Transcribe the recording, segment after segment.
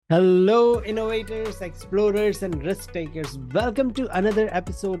Hello, innovators, explorers, and risk takers. Welcome to another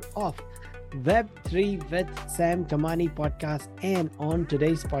episode of Web3 with Sam Kamani podcast. And on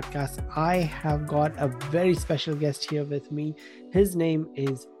today's podcast, I have got a very special guest here with me. His name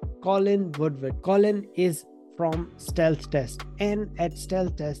is Collin Woodward. Collin is from StealthTest, and at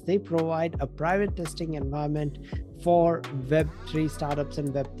StealthTest, they provide a private testing environment for Web3 startups and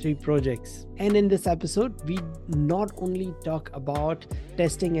Web3 projects. And in this episode, we not only talk about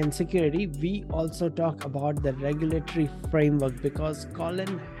testing and security, we also talk about the regulatory framework because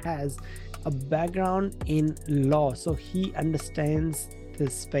Collin has a background in law, so he understands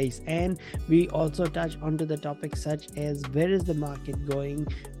this space. And we also touch onto the topics such as where is the market going,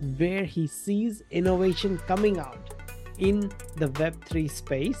 where he sees innovation coming out in the Web3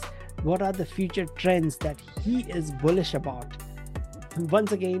 space, what are the future trends that he is bullish about.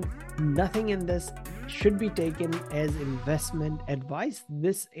 Once again, nothing in this should be taken as investment advice.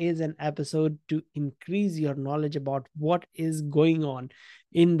 This is an episode to increase your knowledge about what is going on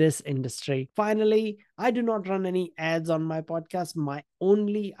in this industry. Finally, I do not run any ads on my podcast. My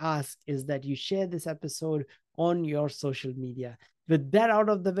only ask is that you share this episode on your social media. With that out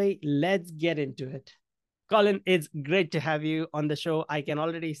of the way, let's get into it. Collin, it's great to have you on the show. I can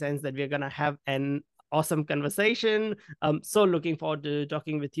already sense that we're going to have an awesome conversation. I'm so looking forward to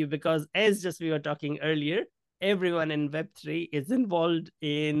talking with you because as just we were talking earlier, everyone in Web3 is involved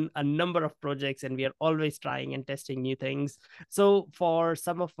in a number of projects and we are always trying and testing new things. So for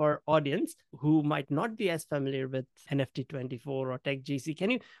some of our audience who might not be as familiar with NFT24 or TechGC,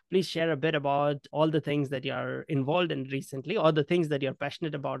 can you please share a bit about all the things that you are involved in recently or the things that you're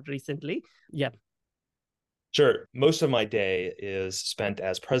passionate about recently? Yeah. Sure. Most of my day is spent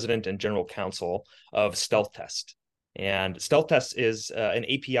as president and general counsel of StealthTest. And StealthTest is an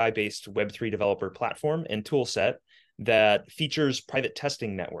API-based Web3 developer platform and tool set that features private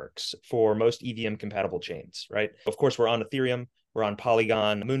testing networks for most EVM-compatible chains, right? Of course, we're on Ethereum, we're on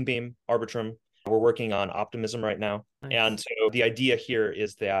Polygon, Moonbeam, Arbitrum. We're working on Optimism right now. Nice. And so the idea here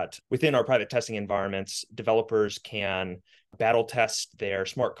is that within our private testing environments, developers can battle test their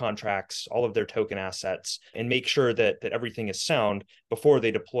smart contracts, all of their token assets, and make sure that everything is sound before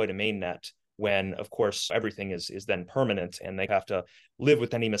they deploy to mainnet, when, of course, everything is then permanent and they have to live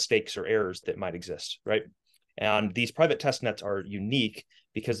with any mistakes or errors that might exist, right? And these private test nets are unique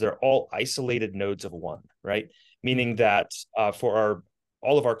because they're all isolated nodes of one, right? Meaning that for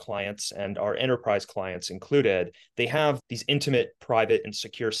all of our clients and our enterprise clients included, they have these intimate, private, and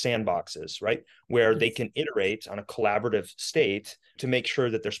secure sandboxes, right? Where they can iterate on a collaborative state to make sure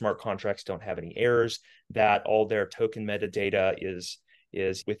that their smart contracts don't have any errors, that all their token metadata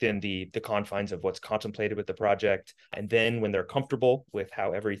is within the confines of what's contemplated with the project. And then when they're comfortable with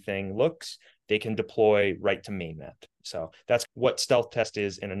how everything looks, they can deploy right to mainnet. So that's what StealthTest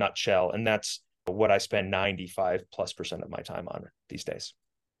is in a nutshell. And that's what I spend 95+% of my time on these days.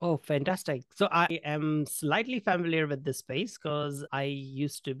 Oh, fantastic. So I am slightly familiar with this space because I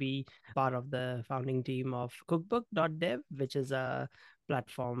used to be part of the founding team of cookbook.dev, which is a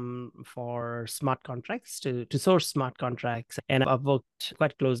platform for smart contracts to source smart contracts. And I've worked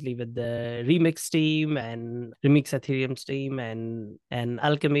quite closely with the Remix team and Remix Ethereum's team and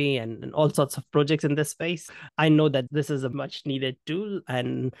Alchemy and all sorts of projects in this space. I know that this is a much needed tool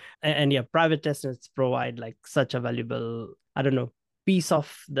and yeah, private testers provide like such a valuable, piece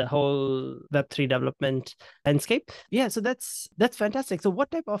of the whole Web3 development landscape. Yeah, so that's fantastic. So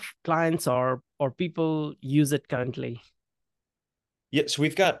what type of clients or people use it currently? Yeah, so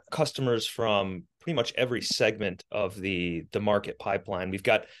we've got customers from pretty much every segment of the market pipeline. We've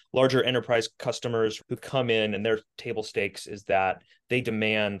got larger enterprise customers who come in and their table stakes is that they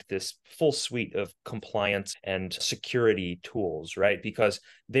demand this full suite of compliance and security tools, right? Because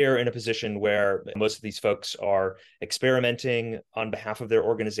they're in a position where most of these folks are experimenting on behalf of their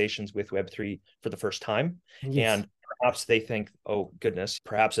organizations with Web3 for the first time. Yes. And perhaps they think, oh, goodness,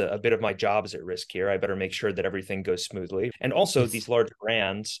 perhaps a bit of my job is at risk here. I better make sure that everything goes smoothly. And also these large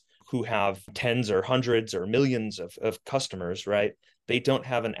brands who have tens or hundreds or millions of customers, right? They don't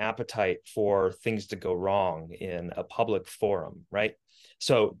have an appetite for things to go wrong in a public forum, right?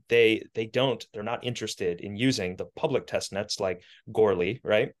 So they're not interested in using the public test nets like Goerli,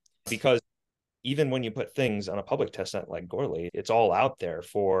 right? Because even when you put things on a public test net like Goerli, it's all out there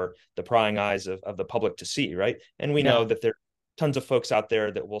for the prying eyes of the public to see, right? And we know that there are tons of folks out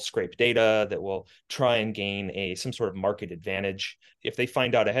there that will scrape data, that will try and gain some sort of market advantage. If they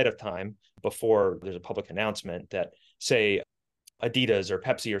find out ahead of time, before there's a public announcement that, say, Adidas or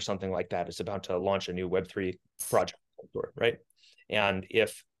Pepsi or something like that is about to launch a new Web3 project, right? And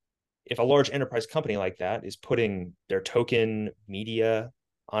if a large enterprise company like that is putting their token media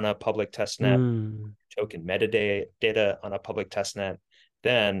on a public testnet, Mm. token metadata on a public testnet,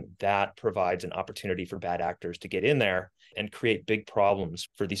 then that provides an opportunity for bad actors to get in there and create big problems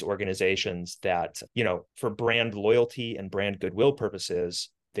for these organizations that, for brand loyalty and brand goodwill purposes,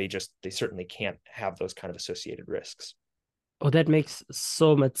 they certainly can't have those kind of associated risks. Oh, that makes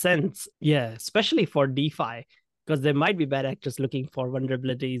so much sense. Yeah, especially for DeFi, because there might be bad actors looking for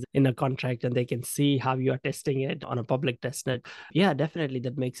vulnerabilities in a contract and they can see how you are testing it on a public testnet. Yeah, definitely.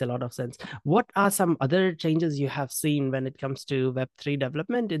 That makes a lot of sense. What are some other changes you have seen when it comes to Web3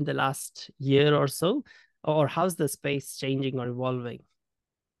 development in the last year or so? Or how's the space changing or evolving?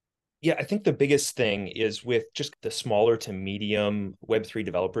 Yeah, I think the biggest thing is with just the smaller to medium Web3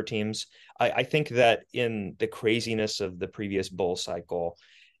 developer teams. I think that in the craziness of the previous bull cycle,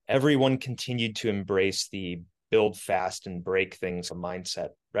 everyone continued to embrace the build fast and break things mindset,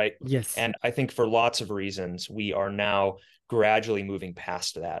 right? Yes. And I think for lots of reasons, we are now gradually moving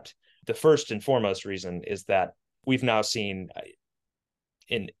past that. The first and foremost reason is that we've now seen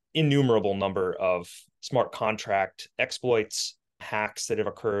an innumerable number of smart contract exploits, hacks that have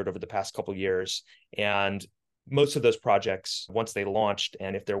occurred over the past couple of years. And most of those projects, once they launched,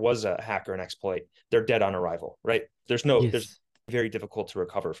 and if there was a hack or an exploit, they're dead on arrival, right? There's Yes. very difficult to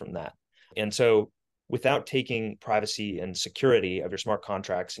recover from that. And so without taking privacy and security of your smart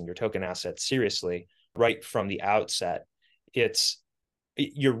contracts and your token assets seriously right from the outset,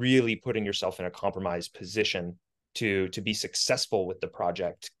 you're really putting yourself in a compromised position to be successful with the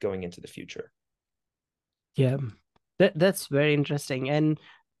project going into the future. Yeah. That's very interesting. And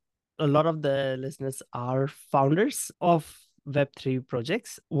a lot of the listeners are founders of Web3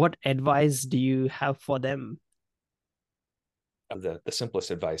 projects. What advice do you have for them? The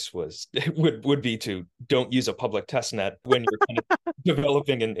simplest advice would be to don't use a public testnet when you're kind of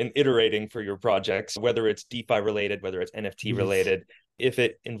developing and iterating for your projects, whether it's DeFi related, whether it's NFT Yes. related. If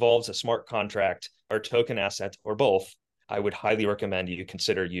it involves a smart contract or token asset or both, I would highly recommend you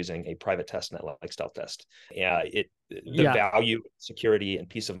consider using a private testnet like StealthTest. Yeah, the Yeah. value, security, and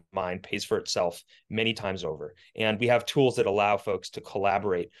peace of mind pays for itself many times over. And we have tools that allow folks to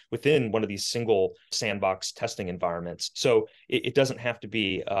collaborate within one of these single sandbox testing environments. So it doesn't have to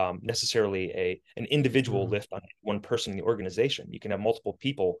be necessarily an individual Mhm. lift on one person in the organization. You can have multiple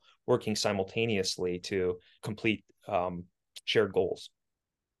people working simultaneously to complete shared goals.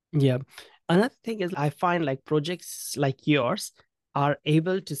 Yeah. Another thing is I find like projects like yours are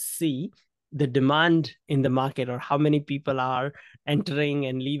able to see the demand in the market or how many people are entering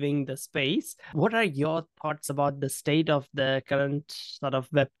and leaving the space. What are your thoughts about the state of the current sort of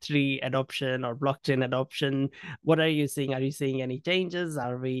Web3 adoption or blockchain adoption? What are you seeing? Are you seeing any changes?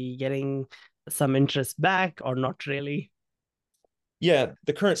 Are we getting some interest back or not really? Yeah,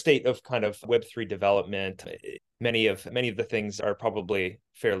 the current state of kind of Web3 development, many of the things are probably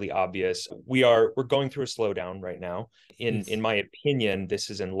fairly obvious. We're going through a slowdown right now. In Yes. my opinion, this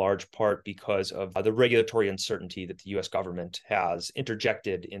is in large part because of the regulatory uncertainty that the US government has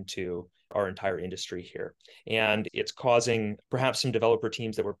interjected into our entire industry here. And it's causing perhaps some developer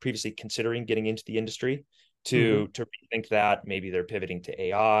teams that were previously considering getting into the industry Mhm. to rethink that. Maybe they're pivoting to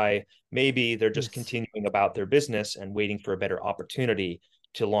AI. Maybe they're just Yes. continuing about their business and waiting for a better opportunity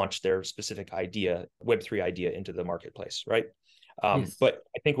to launch their specific idea, Web3 idea, into the marketplace, right? Yes. But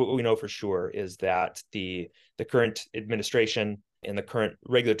I think what we know for sure is that the current administration and the current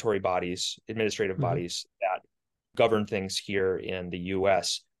regulatory bodies, administrative Mhm. bodies that govern things here in the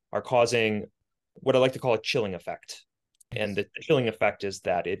US are causing what I like to call a chilling effect. And Yes. the chilling effect is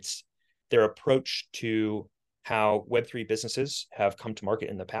that it's their approach to how Web3 businesses have come to market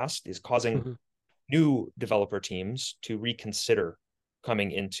in the past is causing Mhm. new developer teams to reconsider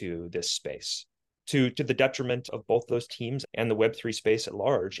coming into this space to the detriment of both those teams and the Web3 space at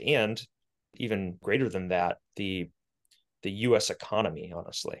large, and even greater than that, the US economy,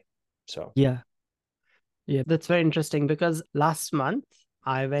 honestly. So Yeah. Yeah, that's very interesting because last month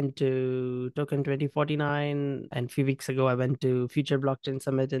I went to Token 2049 and a few weeks ago I went to Future Blockchain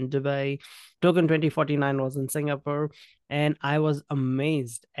Summit in Dubai. Token 2049 was in Singapore and I was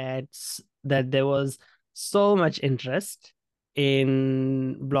amazed at that there was so much interest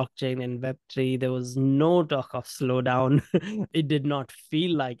in blockchain and Web3. There was no talk of slowdown. It did not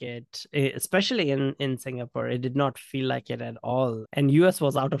feel like it, especially in Singapore. It did not feel like it at all. And US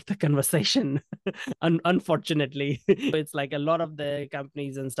was out of the conversation. Unfortunately, it's like a lot of the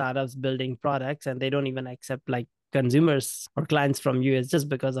companies and startups building products and they don't even accept like consumers or clients from US just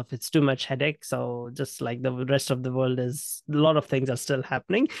because of it's too much headache. So just like the rest of the world is a lot of things are still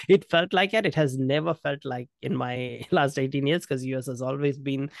happening. It felt like it has never felt like in my last 18 years because US has always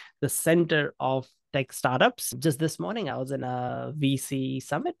been the center of tech startups. Just this morning, I was in a VC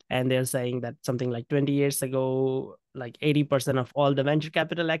summit, and they're saying that something like 20 years ago, like 80% of all the venture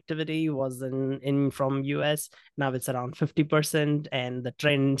capital activity was in from US. Now it's around 50%, and the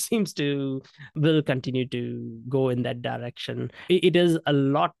trend seems to will continue to go in that direction. It is a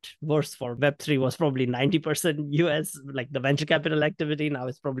lot worse for Web3 was probably 90% US, like the venture capital activity. Now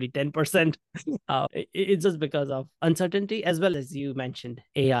it's probably 10%. It's just because of uncertainty, as well as you mentioned,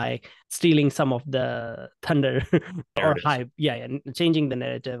 AI stealing some of the thunder or hype. Yeah, and changing the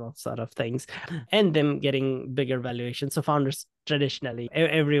narrative of sort of things, and them getting bigger valuations. So founders traditionally,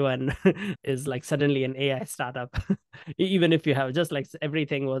 everyone is like suddenly an AI startup. Even if you have just like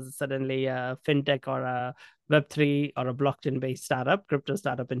everything was suddenly a fintech or a Web3 or a blockchain based startup, crypto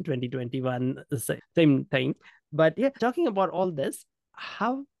startup in 2021, same thing. But yeah, talking about all this,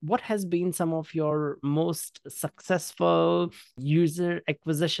 what has been some of your most successful user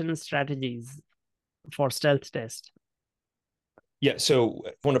acquisition strategies for StealthTest? Yeah, so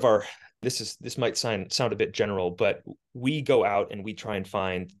one of our this might sound a bit general, but we go out and we try and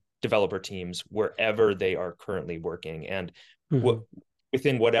find developer teams wherever they are currently working, and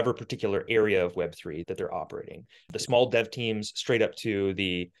within whatever particular area of Web3 that they're operating. The small dev teams straight up to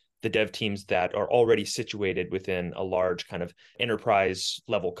the dev teams that are already situated within a large kind of enterprise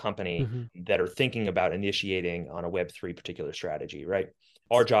level company that are thinking about initiating on a Web3 particular strategy, right?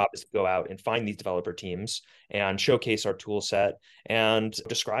 Our job is to go out and find these developer teams and showcase our tool set and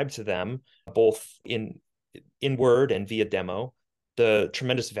describe to them, both in Word and via demo, the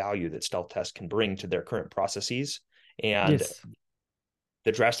tremendous value that StealthTest can bring to their current processes, and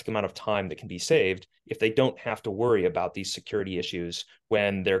the drastic amount of time that can be saved if they don't have to worry about these security issues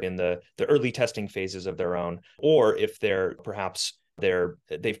when they're in the early testing phases of their own, or if they've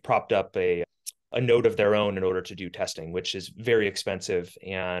propped up a node of their own in order to do testing, which is very expensive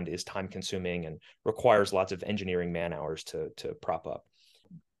and is time consuming and requires lots of engineering man hours to prop up.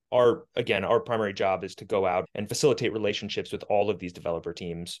 Our primary job is to go out and facilitate relationships with all of these developer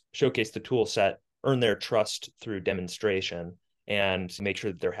teams, showcase the tool set, earn their trust through demonstration, and make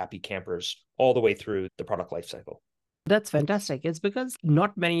sure that they're happy campers all the way through the product lifecycle. That's fantastic. It's because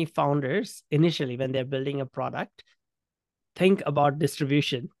not many founders initially, when they're building a product, think about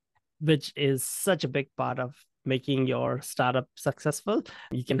distribution, which is such a big part of making your startup successful.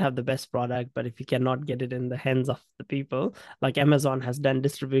 You can have the best product, but if you cannot get it in the hands of the people, like Amazon has done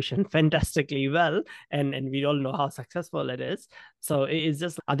distribution fantastically well, and we all know how successful it is. So it's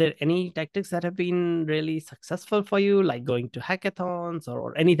just, are there any tactics that have been really successful for you, like going to hackathons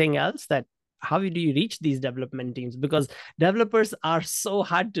or anything else that how do you reach these development teams? Because developers are so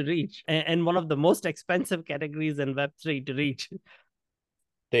hard to reach and one of the most expensive categories in Web3 to reach.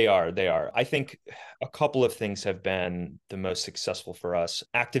 They are. I think a couple of things have been the most successful for us.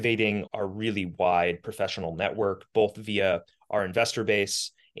 Activating our really wide professional network, both via our investor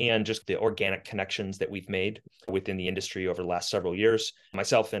base and just the organic connections that we've made within the industry over the last several years.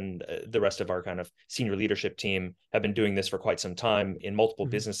 Myself and the rest of our kind of senior leadership team have been doing this for quite some time in multiple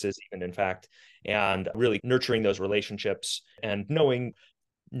businesses, even in fact, and really nurturing those relationships and knowing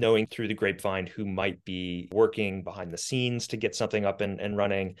through the grapevine who might be working behind the scenes to get something up and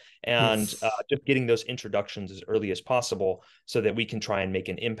running, and just getting those introductions as early as possible so that we can try and make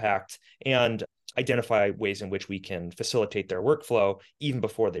an impact and identify ways in which we can facilitate their workflow even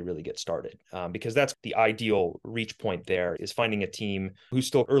before they really get started. Because that's the ideal reach point there, is finding a team who's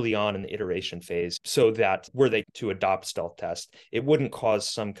still early on in the iteration phase so that were they to adopt StealthTest, it wouldn't cause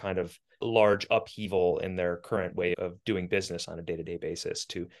some kind of large upheaval in their current way of doing business on a day-to-day basis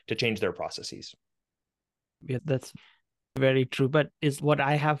to change their processes. Yeah, that's very true. But is what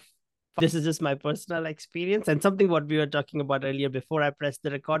I have, this is just my personal experience and something what we were talking about earlier before I pressed the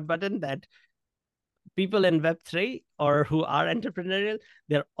record button, that people in Web3 or who are entrepreneurial,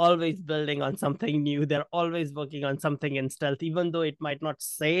 they're always building on something new. They're always working on something in stealth, even though it might not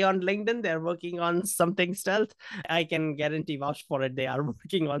say on LinkedIn they're working on something stealth. I can guarantee, vouch for it, they are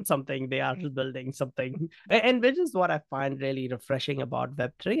working on something. They are building something, and which is what I find really refreshing about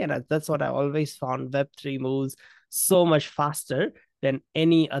Web3. And that's what I always found. Web3 moves so much faster than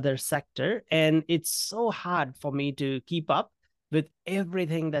any other sector, and it's so hard for me to keep up with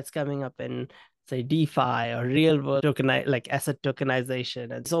everything that's coming up in, say, DeFi or real world like asset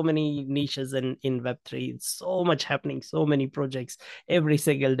tokenization, and so many niches in Web3. It's so much happening, so many projects every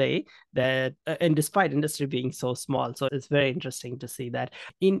single day that, and despite industry being so small. So it's very interesting to see that.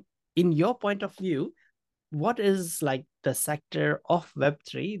 In your point of view, what is like the sector of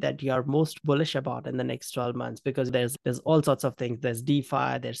Web3 that you are most bullish about in the next 12 months? Because there's all sorts of things. There's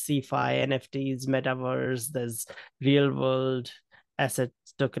DeFi, there's CeFi, NFTs, metaverse, there's real world, asset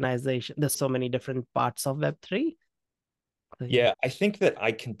tokenization. There's so many different parts of Web3. Yeah, I think that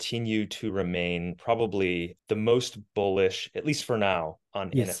I continue to remain probably the most bullish, at least for now,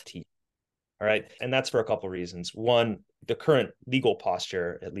 on Yes. NFT. All right. And that's for a couple of reasons. One, the current legal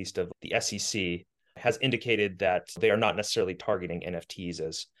posture, at least of the SEC, has indicated that they are not necessarily targeting NFTs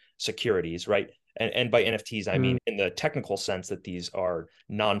as securities, right? And by NFTs, I mean in the technical sense that these are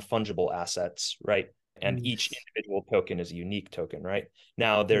non-fungible assets, right? And each Yes. individual token is a unique token, right?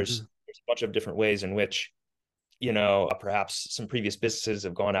 Now, there's a bunch of different ways in which perhaps some previous businesses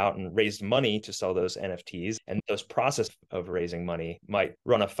have gone out and raised money to sell those NFTs, and those process of raising money might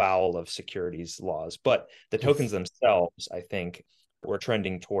run afoul of securities laws. But the tokens Yes. themselves, I think, we're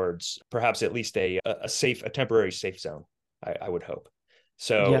trending towards perhaps at least a temporary safe zone, I would hope.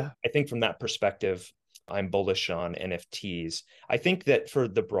 So Yeah. I think from that perspective, I'm bullish on NFTs. I think that for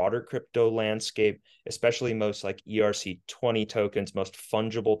the broader crypto landscape, especially most like ERC20 tokens, most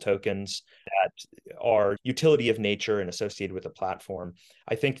fungible tokens that are utility of nature and associated with a platform,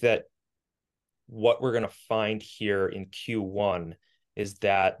 I think that what we're going to find here in Q1 is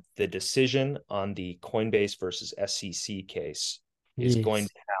that the decision on the Coinbase versus SEC case is going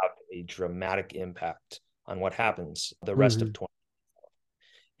Yes. to have a dramatic impact on what happens the rest of Mm-hmm. 20.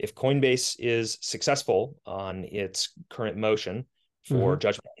 If Coinbase is successful on its current motion for Mm-hmm.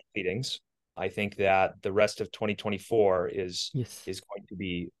 judgment proceedings, I think that the rest of 2024 Yes. is going to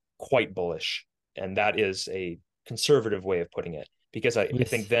be quite bullish. And that is a conservative way of putting it, because I think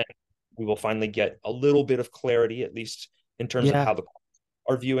Yes. then we will finally get a little bit of clarity, at least in terms of Yeah. how the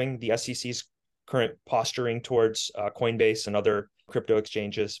are viewing the SEC's current posturing towards Coinbase and other crypto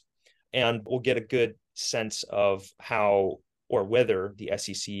exchanges. And we'll get a good sense of how or whether the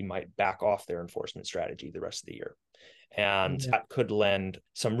SEC might back off their enforcement strategy the rest of the year. And Yeah. that could lend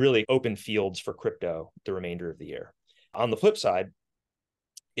some really open fields for crypto the remainder of the year. On the flip side,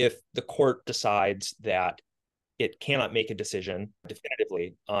 if the court decides that it cannot make a decision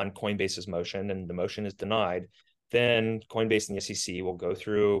definitively on Coinbase's motion and the motion is denied, then Coinbase and the SEC will go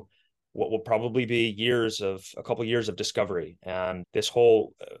through what will probably be a couple years of discovery. And this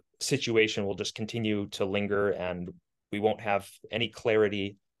whole situation will just continue to linger, and we won't have any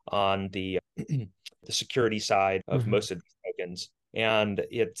clarity on the the security side of Mm-hmm. most of these tokens. And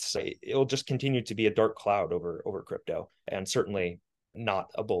it'll just continue to be a dark cloud over crypto, and certainly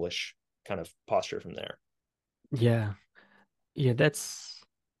not a bullish kind of posture from there. Yeah. Yeah. That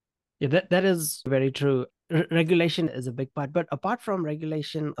is very true. Regulation is a big part, but apart from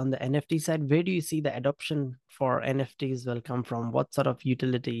regulation on the NFT side, where do you see the adoption for NFTs will come from? What sort of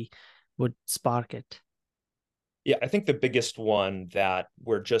utility would spark it? Yeah, I think the biggest one that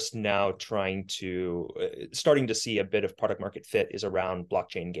we're just now starting to see a bit of product market fit is around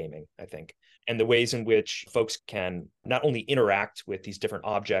blockchain gaming, I think, and the ways in which folks can not only interact with these different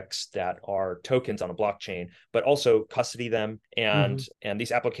objects that are tokens on a blockchain, but also custody them. Mm-hmm. And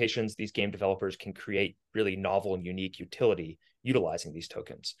these applications, these game developers can create really novel and unique utility utilizing these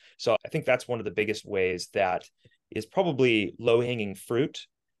tokens. So I think that's one of the biggest ways that is probably low-hanging fruit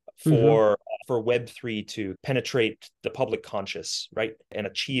Mm-hmm. for Web3 to penetrate the public conscious, right? And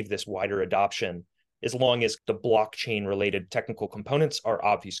achieve this wider adoption, as long as the blockchain related technical components are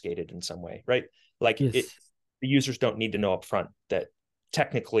obfuscated in some way, right? The Yes. users don't need to know upfront that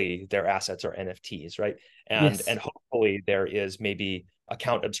technically their assets are NFTs, right? And Yes. hopefully there is maybe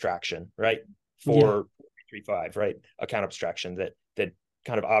account abstraction, right? Yeah. For 335, right? Account abstraction that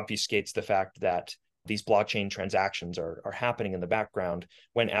kind of obfuscates the fact that these blockchain transactions are happening in the background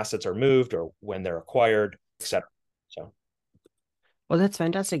when assets are moved or when they're acquired, etc. So Well, that's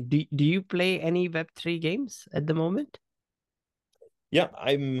fantastic. Do you play any Web3 games at the moment? yeah,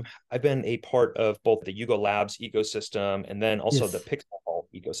 I've been a part of both the Yugo Labs ecosystem and then also the Yes. Pixel Vault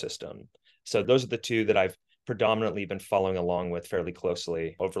ecosystem. So those are the two that I've predominantly been following along with fairly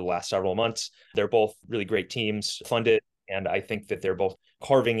closely over the last several months. They're both really great teams, funded, and I think that they're both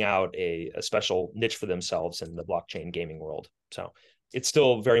carving out a special niche for themselves in the blockchain gaming world. So it's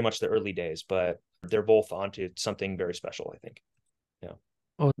still very much the early days, but they're both onto something very special, I think. Yeah.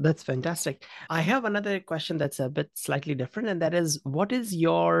 Oh, that's fantastic. I have another question that's a bit slightly different, and that is, what is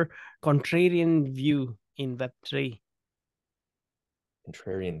your contrarian view in Web3?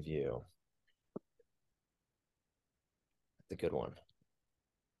 Contrarian view. That's a good one.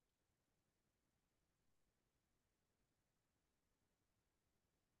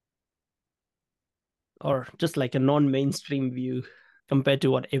 Or just like a non-mainstream view compared to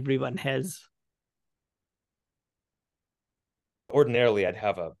what everyone has? Ordinarily I'd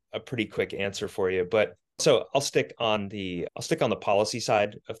have a pretty quick answer for you, but so I'll stick on the policy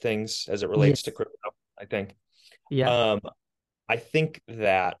side of things as it relates to Yes. crypto, I think. Yeah. Um, I think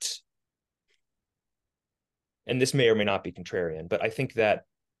that, and this may or may not be contrarian, but I think that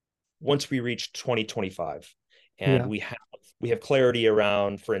once we reach 2025 and Yeah. we have clarity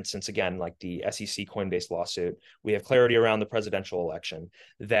around, for instance, again, like the SEC Coinbase lawsuit, we have clarity around the presidential election,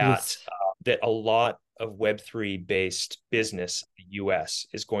 that Yes. that a lot of Web3 based business in the US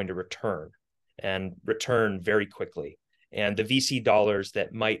is going to return and return very quickly. And the VC dollars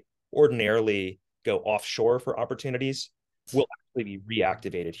that might ordinarily go offshore for opportunities will actually be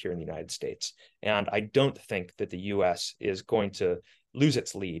reactivated here in the United States. And I don't think that the US is going to lose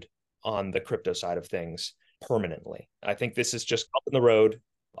its lead on the crypto side of things permanently. I think this is just up in the road,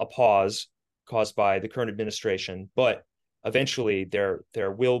 a pause caused by the current administration, but eventually there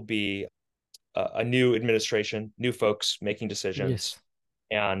will be a new administration, new folks making decisions. Yes.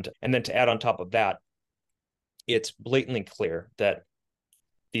 And then to add on top of that, it's blatantly clear that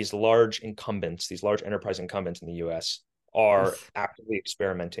these large incumbents, these large enterprise incumbents in the US are Yes. actively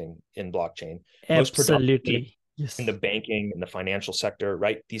experimenting in blockchain, most predominantly Absolutely. in the Yes. banking and the financial sector,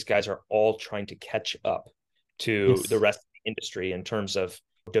 right? These guys are all trying to catch up to the Yes. rest of the industry in terms of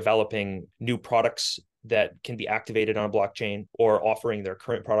developing new products that can be activated on a blockchain or offering their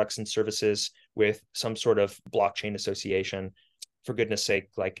current products and services with some sort of blockchain association. For goodness sake,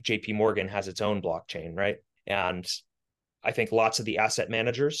 like JP Morgan has its own blockchain, right? And I think lots of the asset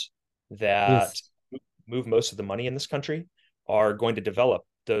managers that Yes. move most of the money in this country are going to develop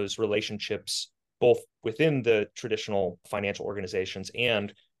those relationships both within the traditional financial organizations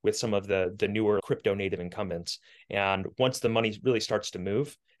and with some of the newer crypto native incumbents. And once the money really starts to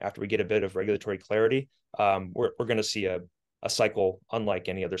move, after we get a bit of regulatory clarity, we're going to see a cycle unlike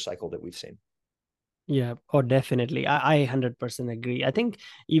any other cycle that we've seen. Yeah, oh, definitely. I 100% agree. I think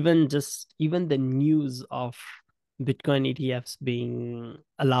even the news of Bitcoin ETFs being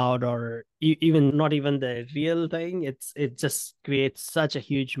allowed, or even not even the real thing, it just creates such a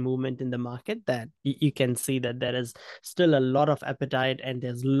huge movement in the market that you can see that there is still a lot of appetite, and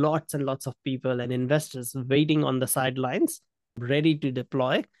there's lots and lots of people and investors waiting on the sidelines, ready to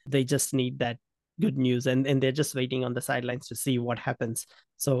deploy. They just need that good news, and they're just waiting on the sidelines to see what happens.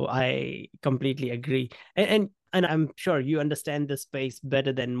 So I completely agree. And I'm sure you understand this space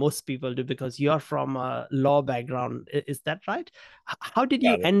better than most people do because you're from a law background. Is that right? How did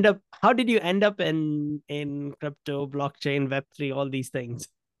you Yeah, end up how did you end up in crypto, blockchain, Web3, all these things?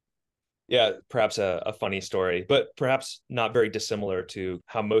 yeah, perhaps a funny story, but perhaps not very dissimilar to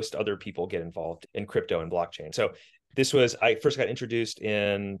how most other people get involved in crypto and blockchain. So I first got introduced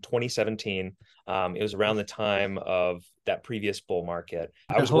in 2017. It was around the time of that previous bull market.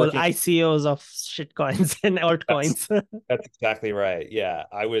 I The was whole working. ICOs of shitcoins and That's altcoins. that's exactly right. Yeah,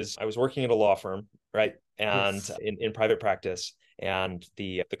 I was working at a law firm, right, and Yes. in private practice, and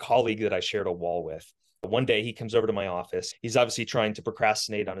the colleague that I shared a wall with. One day he comes over to my office. He's obviously trying to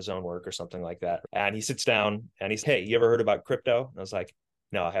procrastinate on his own work or something like that. And he sits down and he's, "Hey, you ever heard about crypto?" And I was like,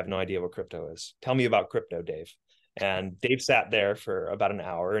 "No, I have no idea what crypto is. Tell me about crypto, Dave." And Dave sat there for about an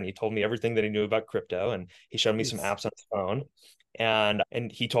hour and he told me everything that he knew about crypto, and he showed me some Yes. apps on his phone.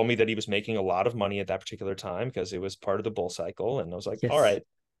 And he told me that he was making a lot of money at that particular time because it was part of the bull cycle. And I was like, all Yes. right,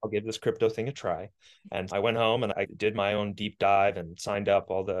 I'll give this crypto thing a try. And I went home and I did my own deep dive and signed up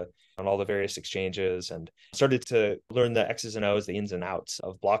on all the various exchanges and started to learn the X's and O's, the ins and outs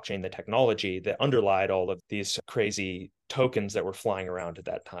of blockchain, the technology that underlied all of these crazy tokens that were flying around at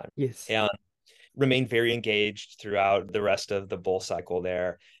that time. Yes. And remained very engaged throughout the rest of the bull cycle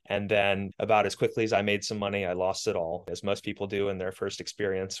there. And then about as quickly as I made some money, I lost it all, as most people do in their first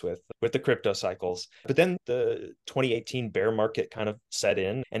experience with the crypto cycles. But then the 2018 bear market kind of set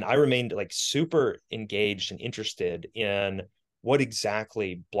in, and I remained like super engaged and interested in what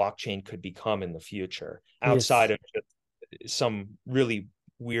exactly blockchain could become in the future outside Yes. of just some really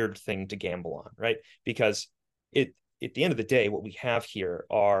weird thing to gamble on, right? Because it at the end of the day, what we have here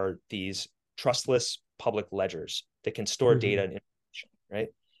are these trustless public ledgers that can store data Hmm. and information, right?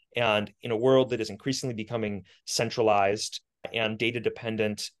 And in a world that is increasingly becoming centralized and data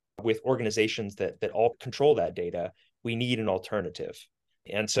dependent with organizations that all control that data, we need an alternative.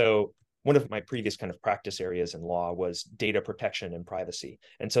 And so one of my previous kind of practice areas in law was data protection and privacy.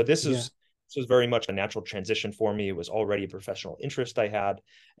 And so Yeah. this was very much a natural transition for me. It was already a professional interest I had.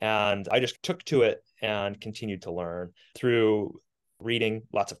 And I just took to it and continued to learn through reading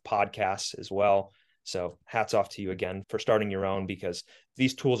lots of podcasts as well. So hats off to you again for starting your own, because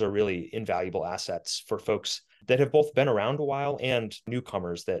these tools are really invaluable assets for folks that have both been around a while and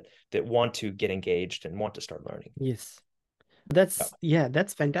newcomers that want to get engaged and want to start learning. Yes. Yeah.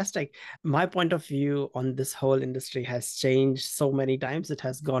 That's fantastic. My point of view on this whole industry has changed so many times. It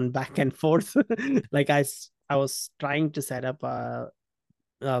has gone back and forth. Like I was trying to set up a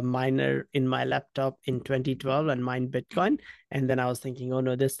miner in my laptop in 2012 and mine Bitcoin. And then I was thinking, oh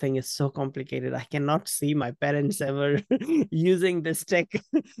no, this thing is so complicated. I cannot see my parents ever using this tech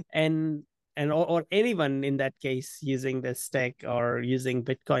and or anyone in that case using this tech or using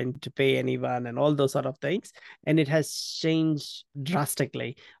Bitcoin to pay anyone and all those sort of things. And it has changed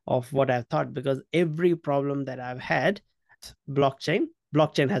drastically of what I've thought, because every problem that I've had, blockchain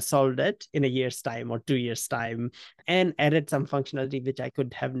has solved it in a year's time or 2 years time, and added some functionality which I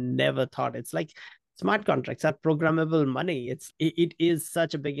could have never thought. It's like smart contracts are programmable money. It is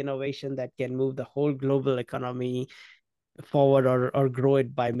such a big innovation that can move the whole global economy forward or grow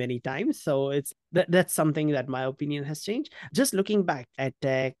it by many times. So that's something that my opinion has changed. Just looking back at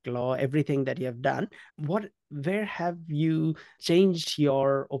tech, law, everything that you have done, where have you changed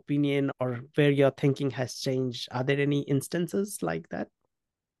your opinion or where your thinking has changed? Are there any instances like that?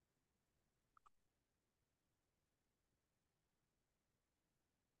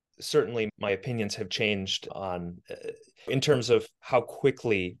 Certainly my opinions have changed on in terms of how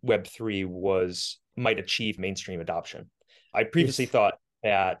quickly Web3 might achieve mainstream adoption. I previously Yes. thought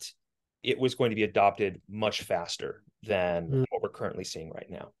that it was going to be adopted much faster than Mm. what we're currently seeing right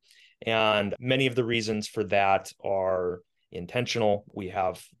now. And many of the reasons for that are intentional. We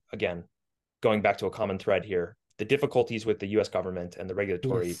have, again, going back to a common thread here, the difficulties with the US government and the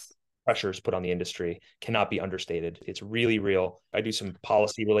regulatory Yes. pressures put on the industry cannot be understated. It's really real. I do some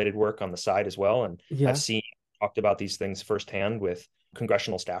policy related work on the side as well, and have Yeah. talked about these things firsthand with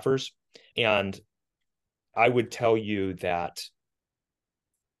congressional staffers. And I would tell you that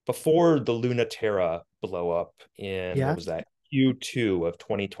before the Luna Terra blow up in, what Yeah. was that, Q2 of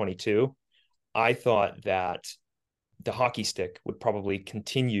 2022, I thought that the hockey stick would probably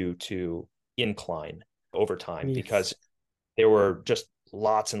continue to incline over time Yes. because there were just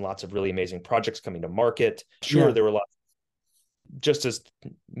lots and lots of really amazing projects coming to market. Sure, Yeah. there were lots, just as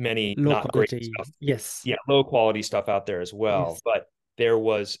many Low not great quality. stuff. Yes. Yeah, low quality stuff out there as well. Yes. But there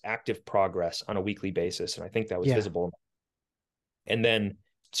was active progress on a weekly basis. And I think that was Yeah. visible. And then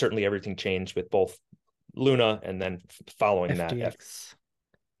certainly everything changed with both Luna and then following that. FTX.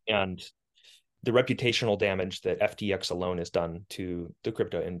 And the reputational damage that FTX alone has done to the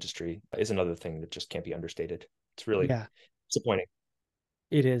crypto industry is another thing that just can't be understated. It's really Yeah, disappointing.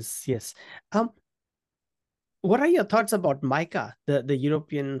 it is. Yes. What are your thoughts about MiCA, the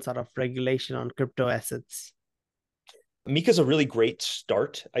European sort of regulation on crypto assets? Mika's a really great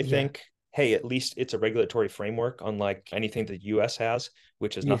start, I Yeah. think. Hey, at least it's a regulatory framework, unlike anything the US has,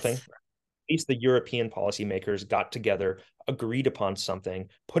 which is nothing. Yes. At least the European policymakers got together, agreed upon something,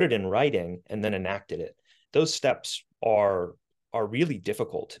 put it in writing, and then enacted it. Those steps are really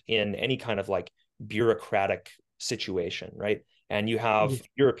difficult in any kind of like bureaucratic situation, right? And you have Yes.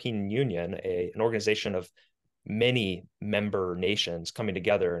 European Union, an organization of many member nations coming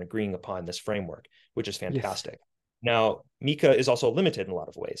together and agreeing upon this framework, which is Yes. fantastic. Now, Mika is also limited in a lot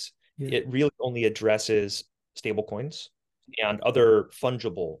of ways. Yeah. It really only addresses stablecoins and other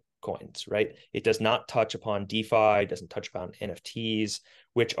fungible coins, right? It does not touch upon DeFi, doesn't touch upon NFTs,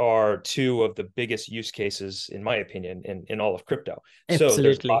 which are two of the biggest use cases, in my opinion, in all of crypto. So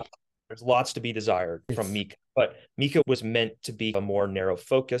Absolutely. there's lots to be desired from Yes. Mika, but Mika was meant to be a more narrow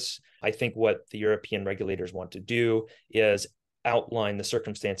focus. I think what the European regulators want to do is outline the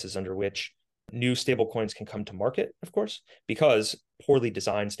circumstances under which new stablecoins can come to market, of course, because poorly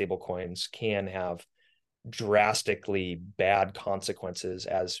designed stablecoins can have drastically bad consequences,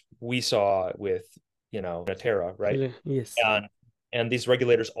 as we saw with, Natera, right? Yes. And these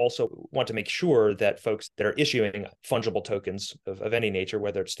regulators also want to make sure that folks that are issuing fungible tokens of any nature,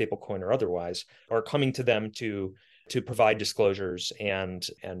 whether it's stablecoin or otherwise, are coming to them to provide disclosures and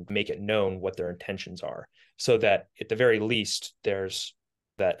make it known what their intentions are, so that at the very least there's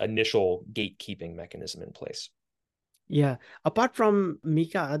that initial gatekeeping mechanism in place. Yeah. Apart from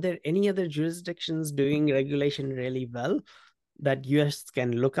MiCA, are there any other jurisdictions doing regulation really well that US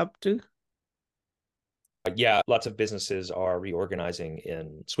can look up to? Yeah, lots of businesses are reorganizing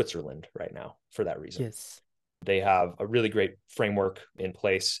in Switzerland right now for that reason. Yes. They have a really great framework in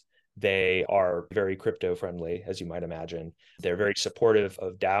place. They are very crypto friendly, as you might imagine. They're very supportive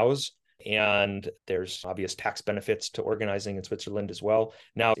of DAOs, and there's obvious tax benefits to organizing in Switzerland as well.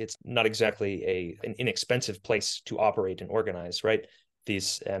 Now, it's not exactly an inexpensive place to operate and organize, right?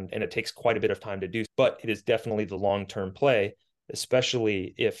 And it takes quite a bit of time to do, but it is definitely the long-term play,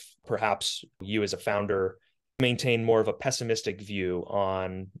 especially if perhaps you as a founder maintain more of a pessimistic view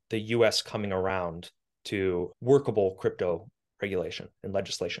on the US coming around to workable crypto regulation and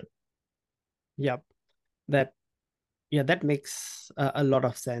legislation. Yep. That Yeah, that makes a lot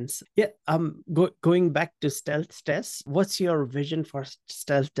of sense. Yeah, going back to StealthTest, what's your vision for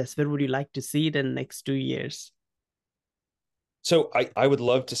StealthTest? Where would you like to see it in the next 2 years? So I would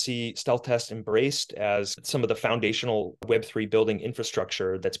love to see StealthTest embraced as some of the foundational Web3 building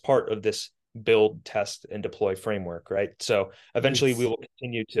infrastructure that's part of this build, test, and deploy framework, right? So eventually we Yes, will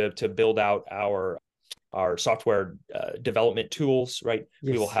continue to build out our software development tools, right?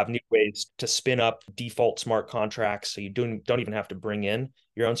 We will yes, have new ways to spin up default smart contracts. So you don't even have to bring in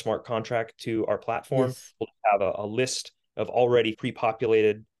your own smart contract to our platform. yes, We'll have a list of already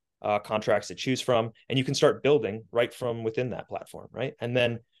pre-populated contracts to choose from, and you can start building right from within that platform, right? And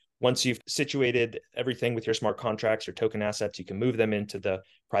then once you've situated everything with your smart contracts or token assets, you can move them into the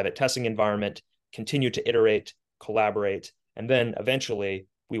private testing environment, continue to iterate, collaborate, and then eventually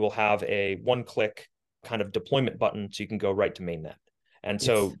we will have a one-click kind of deployment button so you can go right to mainnet. And yes.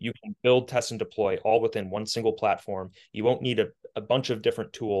 so you can build, test, and deploy all within one single platform. You won't need a bunch of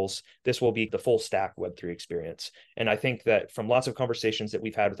different tools. This will be the full stack Web3 experience. And I think that from lots of conversations that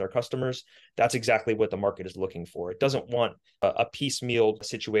we've had with our customers, that's exactly what the market is looking for. It doesn't want a piecemeal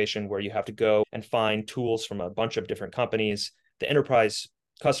situation where you have to go and find tools from a bunch of different companies. The enterprise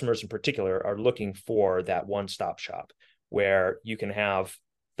customers in particular are looking for that one-stop shop where you can have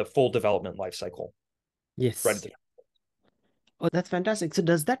the full development lifecycle right at Yes. the Oh, that's fantastic. So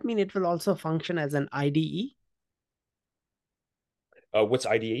does that mean it will also function as an IDE? what's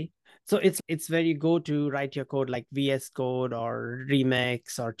IDE? So it's where you go to write your code like VS Code or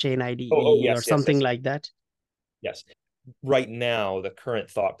Remix or Chain Oh, IDE or yes, yes, something yes, like that. yes. Right now, the current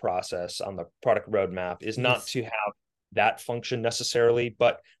thought process on the product roadmap is not Yes. to have that function necessarily,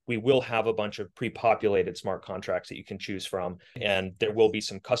 but we will have a bunch of pre-populated smart contracts that you can choose from, and there will be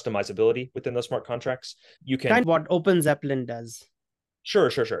some customizability within those smart contracts. You can, Kind of what Open Zeppelin does.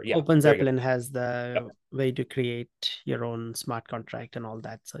 sure, yeah, Open there you go. Zeppelin has Yep, the way to create your own smart contract and all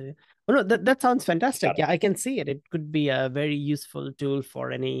that. So, oh no, that sounds fantastic. got it. Yeah, I can see it. It could be a very useful tool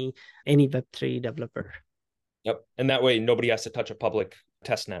for any Web3 developer. Yep, and that way nobody has to touch a public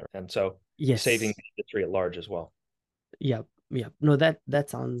test net, and so saving Yes. the industry at large as well. Yep. Yep. No, that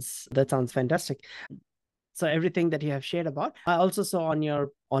sounds fantastic. So everything that you have shared about, I also saw on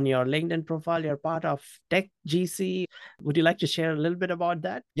your LinkedIn profile, you're part of Tech GC. Would you like to share a little bit about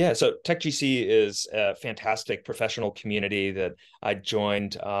that? Yeah, so TechGC is a fantastic professional community that I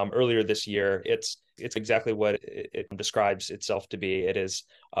joined earlier this year. It's exactly what it describes itself to be. It is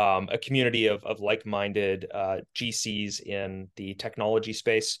a community of like-minded GCs in the technology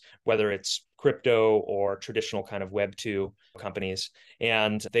space, whether it's crypto or traditional kind of Web2 companies.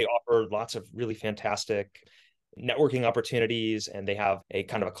 And they offer lots of really fantastic networking opportunities, and they have a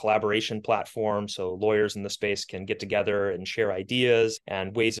kind of a collaboration platform so lawyers in the space can get together and share ideas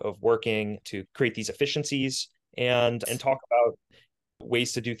and ways of working to create these efficiencies and talk about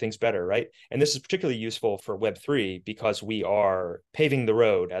ways to do things better, right? And this is particularly useful for Web3 because we are paving the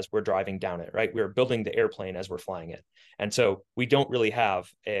road as we're driving down it, right? We're building the airplane as we're flying it. And so we don't really have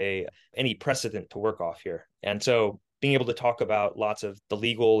any precedent to work off here. And so being able to talk about lots of the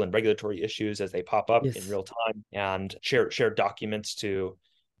legal and regulatory issues as they pop up in Yes. real time and share documents to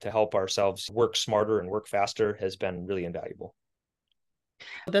help ourselves work smarter and work faster has been really invaluable.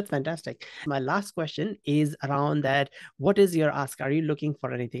 That's fantastic. My last question is around that. What is your ask? Are you looking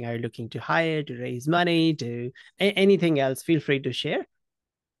for anything? Are you looking to hire, to raise money, to anything else? Feel free to share.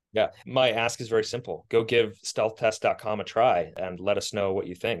 Yeah, my ask is very simple. Go give stealthtest.com a try and let us know what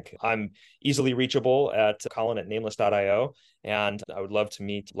you think. I'm easily reachable at Collin at nameless.io, and I would love to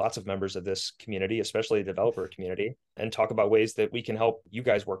meet lots of members of this community, especially the developer community, and talk about ways that we can help you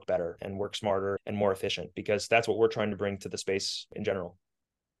guys work better and work smarter and more efficient, because that's what we're trying to bring to the space in general.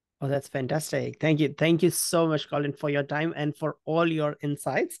 Oh, that's fantastic. Thank you. Thank you so much, Colin, for your time and for all your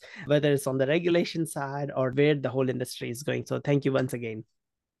insights, whether it's on the regulation side or where the whole industry is going. So thank you once again.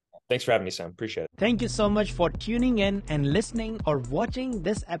 Thanks for having me, Sam. Appreciate it. Thank you so much for tuning in and listening or watching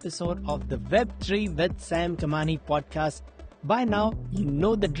this episode of the Web3 with Sam Kamani podcast. By now, you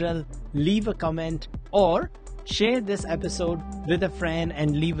know the drill. Leave a comment or share this episode with a friend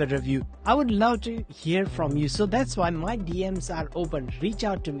and leave a review. I would love to hear from you. So that's why my DMs are open. Reach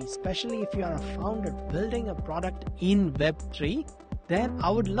out to me, especially if you are a founder building a product in Web3. Then I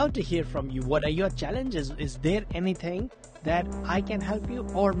would love to hear from you. What are your challenges? Is there anything that I can help you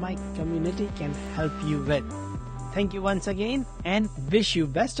or my community can help you with? Thank you once again and wish you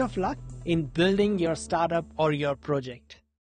best of luck in building your startup or your project.